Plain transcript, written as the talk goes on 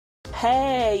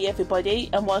Hey everybody,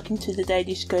 and welcome to the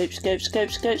Daily Scopes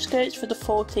for the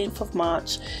 14th of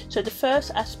March. So the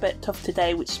first aspect of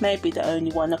today, which may be the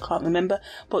only one, I can't remember,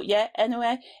 but yeah,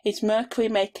 anyway, is Mercury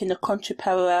making a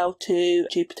contra-parallel to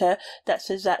Jupiter. That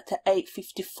says that to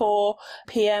 8:54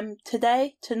 p.m.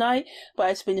 tonight,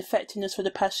 but it's been affecting us for the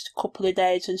past couple of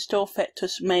days and still affect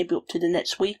us maybe up to the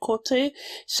next week or two.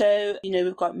 So,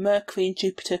 we've got Mercury and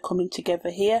Jupiter coming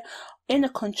together here in a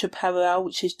contra-parallel,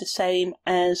 which is the same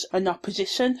as an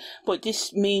opposition, but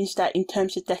this means that in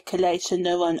terms of declination,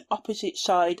 they're on opposite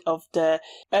side of the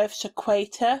Earth's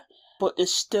equator, but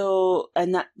there's still,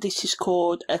 and that this is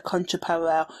called a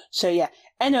contra-parallel. So yeah,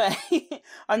 anyway,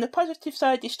 on the positive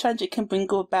side, this transit can bring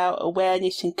about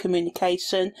awareness and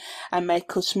communication and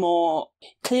make us more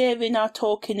clear in our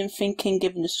talking and thinking,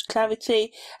 giving us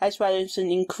clarity, as well as an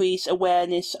increased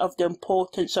awareness of the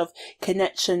importance of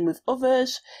connection with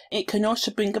others. It can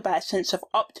also bring about a sense of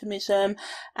optimism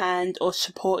and or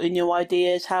supporting new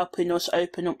ideas, helping us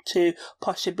open up to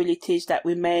possibilities that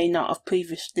we may not have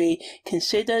previously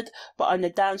considered. But on the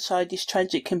downside, this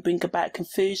transit can bring about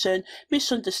confusion,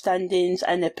 misunderstandings,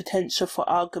 and the potential for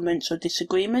arguments or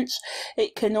disagreements.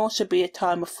 It can also be a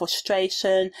time of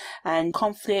frustration and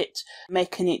conflict,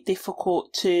 making it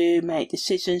difficult to make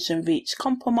decisions and reach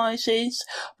compromises.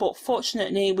 But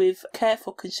fortunately, with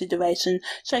careful consideration,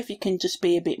 so if you can just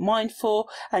be a bit mindful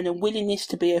and a willingness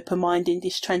to be open-minded,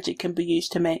 this transit can be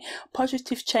used to make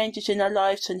positive changes in our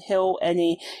lives and heal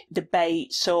any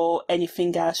debates or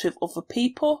anything else with other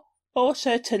people.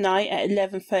 Also tonight at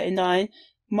 11:39,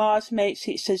 Mars makes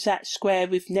its exact square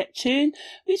with Neptune,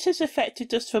 which has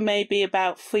affected us for maybe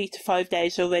about 3 to 5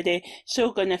 days already,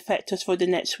 still going to affect us for the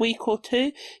next week or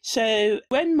two. So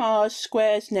when Mars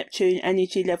squares Neptune,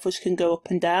 energy levels can go up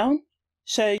and down.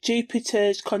 So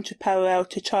Jupiter's contra-parallel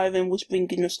to Chiron was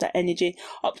bringing us that energy,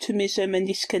 optimism, and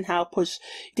this can help us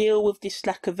deal with this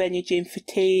lack of energy and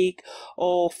fatigue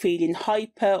or feeling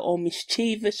hyper or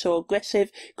mischievous or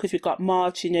aggressive, because we've got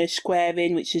Mars,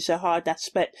 squaring, which is a hard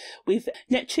aspect with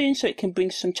Neptune, so it can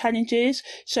bring some challenges.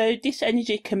 So this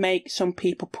energy can make some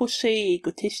people pushy,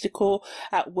 egotistical,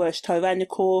 at worst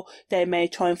tyrannical. They may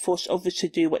try and force others to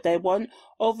do what they want.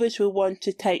 Others will want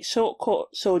to take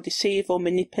shortcuts or deceive or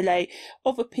manipulate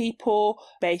other people,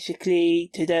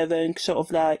 basically to their own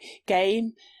sort of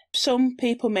game. Some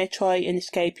people may try and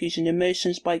escape using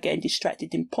emotions by getting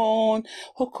distracted in porn,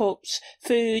 hookups,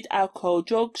 food, alcohol,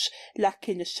 drugs.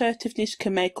 Lacking assertiveness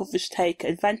can make others take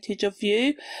advantage of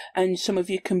you, and some of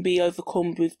you can be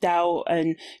overcome with doubt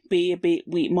and be a bit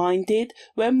weak-minded.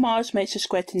 When Mars makes a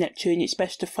square to Neptune, it's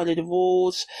best to follow the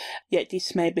rules, yet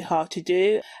this may be hard to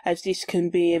do, as this can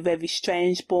be a very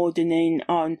strange, bordering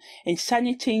on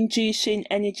insanity-inducing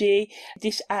energy.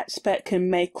 This aspect can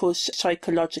make us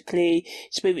psychologically,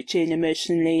 spiritually, and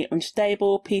emotionally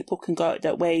unstable. People can go out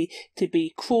that way to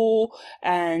be cruel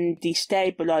and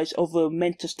destabilize other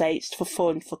mental states for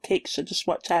fun, for kicks, so just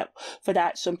watch out for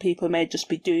that. Some people may just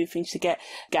be doing things to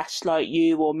gaslight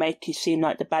you or make you seem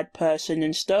like the bad person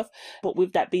and stuff. But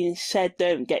with that being said,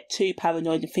 don't get too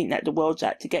paranoid and think that the world's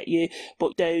out to get you,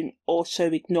 but don't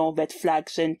also ignore red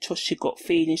flags and trust your gut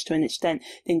feelings to an extent,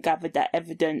 then gather that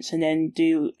evidence and then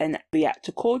do and react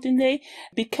accordingly.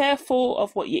 Be careful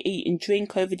of what you eat and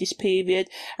drink over this period,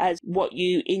 as what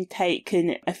you intake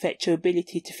can affect your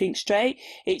ability to think straight.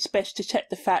 It's best to check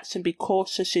the facts and be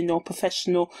cautious in all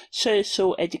professional,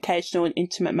 social, educational and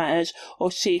intimate matters,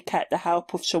 or seek out the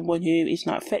help of someone who is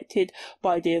not affected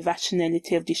by the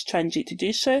irrationality of this transit to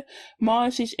do so.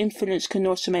 Mars's influence can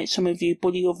also make some of you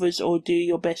bully others or do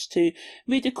your best to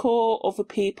ridicule other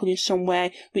people in some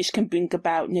way, which can bring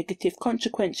about negative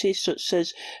consequences, such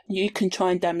as you can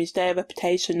try and damage their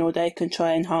reputation or they can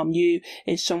try and harm you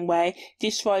in some way.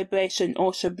 This vibration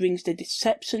also brings the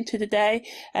deception to the day,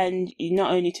 and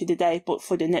not only to the day but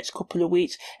for the next couple of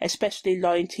weeks, especially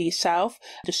lying to yourself.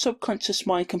 The subconscious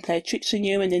mind can play tricks on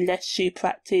you, and unless you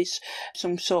practice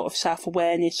some sort of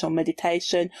self-awareness or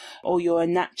meditation, or you're a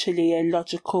naturally and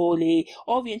logically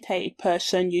orientated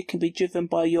person, you can be driven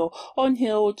by your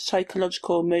unhealed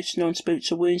psychological, emotional and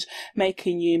spiritual wounds,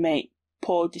 making you make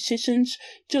poor decisions.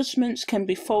 Judgments can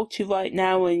be faulty right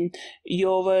now, and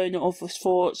your own other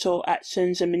thoughts or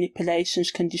actions and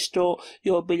manipulations can distort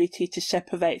your ability to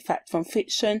separate fact from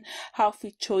fiction.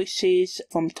 Healthy choices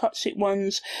from toxic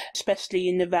ones, especially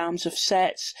in the realms of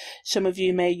sex. Some of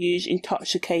you may use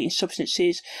intoxicating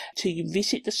substances to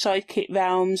visit the psychic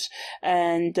realms,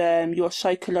 and your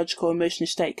psychological emotional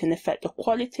state can affect the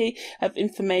quality of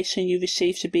information you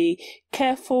receive. To be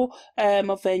careful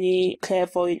of any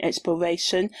clairvoyant exploration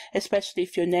exploration, especially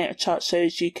if your natal chart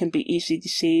shows you can be easily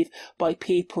deceived by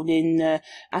people in the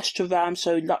astral realm.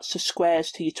 So lots of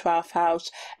squares to your 12th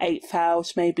house, 8th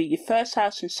house, maybe your first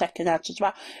house and second house as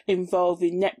well,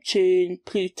 involving Neptune,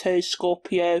 Pluto,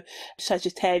 Scorpio,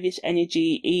 Sagittarius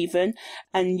energy even,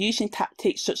 and using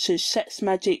tactics such as sex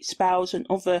magic, spells and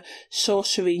other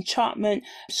sorcery, enchantment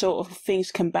sort of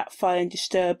things can backfire and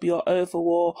disturb your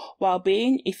overall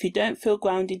well-being. If you don't feel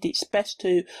grounded, it's best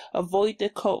to avoid the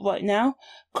occult right now.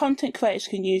 Content creators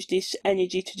can use this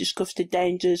energy to discuss the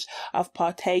dangers of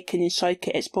partaking in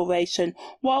psychic exploration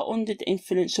while under the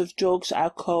influence of drugs,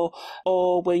 alcohol,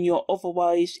 or when you're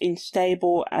otherwise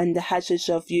unstable, and the hazards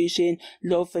of using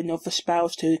love and other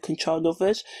spells to control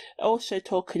others. Also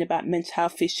talking about mental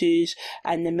health issues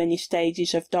and the many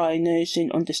stages of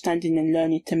diagnosing, understanding and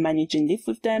learning to manage and live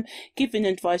with them, giving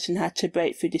advice on how to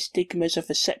break through the stigmas of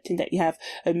accepting that you have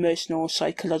emotional or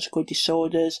psychological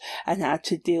disorders, and how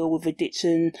to deal with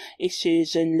addiction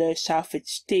issues and low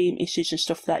self-esteem issues and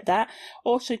stuff like that.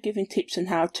 Also giving tips on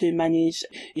how to manage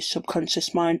your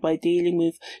subconscious mind by dealing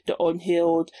with the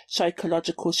unhealed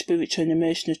psychological, spiritual and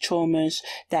emotional traumas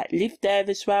that live there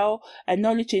as well.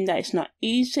 Acknowledging that it's not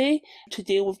easy to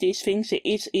deal with these things. It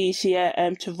is easier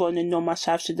to run and numb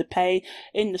ourselves to the pain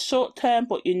in the short term,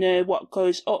 but you know what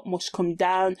goes up must come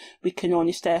down. We can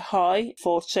only stay high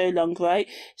for so long, right?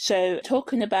 So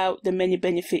talking about the many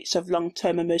benefits of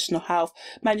long-term emotional health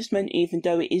management, even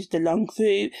though it is the long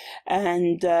route,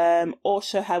 and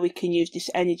also how we can use this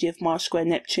energy of Mars square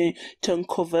Neptune to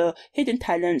uncover hidden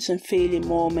talents and feeling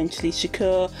more mentally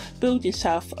secure, building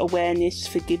self-awareness,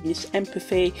 forgiveness,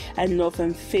 empathy and love,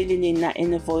 and filling in that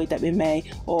inner void that we may,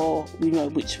 or you know,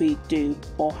 which we do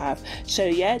or have. So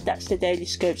yeah, that's the daily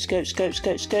scopes for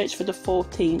the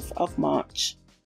 14th of March.